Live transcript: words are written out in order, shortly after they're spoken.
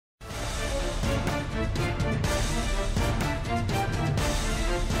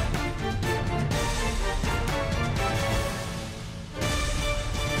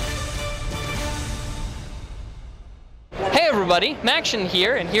everybody, Macktion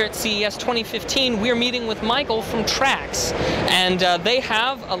here, and here at CES 2015 we're meeting with Michael from Trax, and they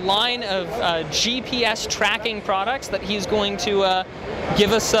have a line of GPS tracking products that he's going to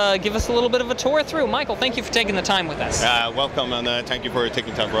give us a little bit of a tour through. Michael, thank you for taking the time with us. Welcome, and thank you for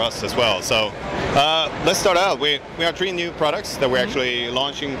taking time for us as well. So let's start out. We have 3 new products that we're actually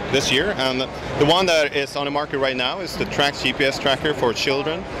launching this year, and the one that is on the market right now is the Trax GPS Tracker for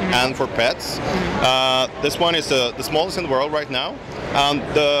children and for pets. This one is the smallest in the world right now, and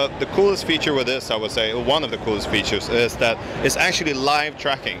the coolest feature with this, I would say, one of the coolest features, is that it's actually live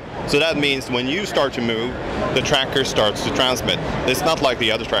tracking. So that means when you start to move, the tracker starts to transmit. It's not like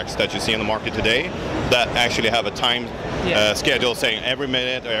the other tracks that you see on the market today that actually have a time schedule saying every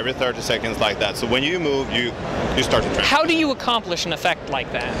minute or every 30 seconds like that. So when you move, you start to transmit. How do you accomplish an effect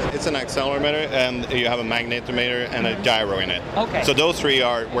like that? It's an accelerometer, and you have a magnetometer and a gyro in it. Okay. So those 3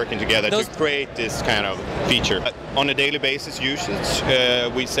 are working together to create this kind of feature. On a daily basis usage,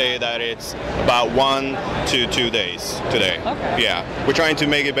 we say that it's about 1 to 2 days today. Okay. Yeah. We're trying to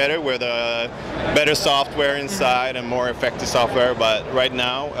make it better with better software inside and more effective software, but right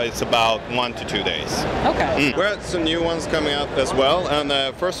now it's about 1 to 2 days. Okay. We have some new ones coming up as well,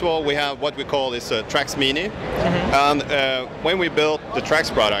 and first of all we have what we call this Trax Mini. And when we built the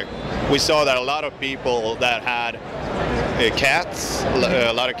Trax product, we saw that a lot of people that had cats,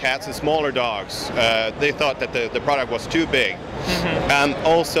 a lot of cats and smaller dogs, they thought that the product was too big. And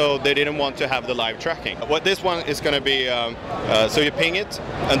also they didn't want to have the live tracking. What this one is going to be, so you ping it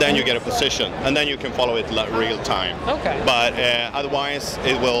and then you get a position and then you can follow it real time. Okay. But otherwise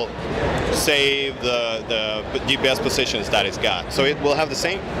it will save the GPS positions that it's got. So it will have the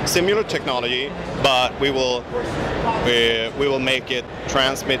same similar technology, but we will make it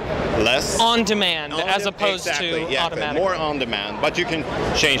transmit less on demand as opposed to automatic. More on demand, but you can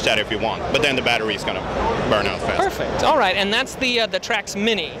change that if you want. But then the battery is going to burn out fast. Perfect. All right, and that's the Trax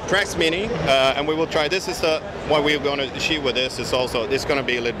Mini. Trax Mini, and we will try. This is what we're going to achieve with this. Is also it's going to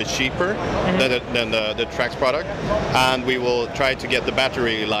be a little bit cheaper than the Trax product, and we will try to get the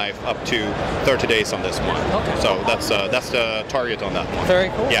battery life up to 30 days on this one. Okay. So that's the target on that one. Very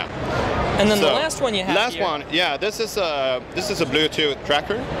cool. Yeah. And then the last one you have here. One, yeah, this is a Bluetooth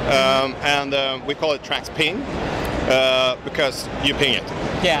tracker, and we call it Trax Ping because you ping it.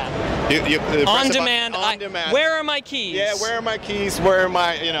 Yeah. You on demand. Where are my keys? Yeah, where are my keys? Where are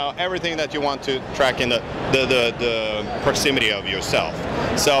my, everything that you want to track in the proximity of yourself.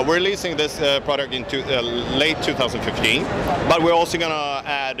 So we're releasing this product in late 2015, but we're also going to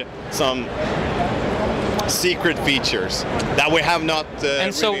add some secret features that we have not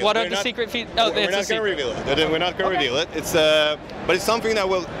and so revealed. What are the secret features? Oh, we're not going to reveal it. We're not going to reveal it. It's but it's something that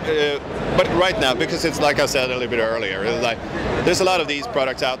will. But right now, because it's like I said a little bit earlier, it's like there's a lot of these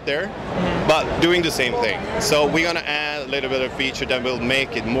products out there, but doing the same thing. So we're going to add a little bit of feature that will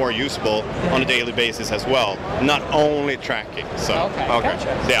make it more usable on a daily basis as well, not only tracking. So okay.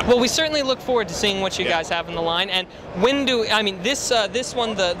 Gotcha. Yeah. Well, we certainly look forward to seeing what you guys have in the line. And when this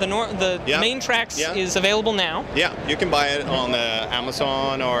one, the main Trax is available now? Yeah, you can buy it on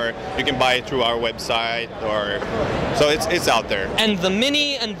Amazon, or you can buy it through our website, or so it's out there. And the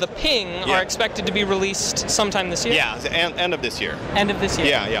Mini and the Ping are expected to be released sometime this year? Yeah, end of this year. End of this year?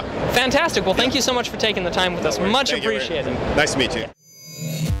 Yeah. Fantastic. Well, thank you so much for taking the time with us. Much appreciated. Nice to meet you.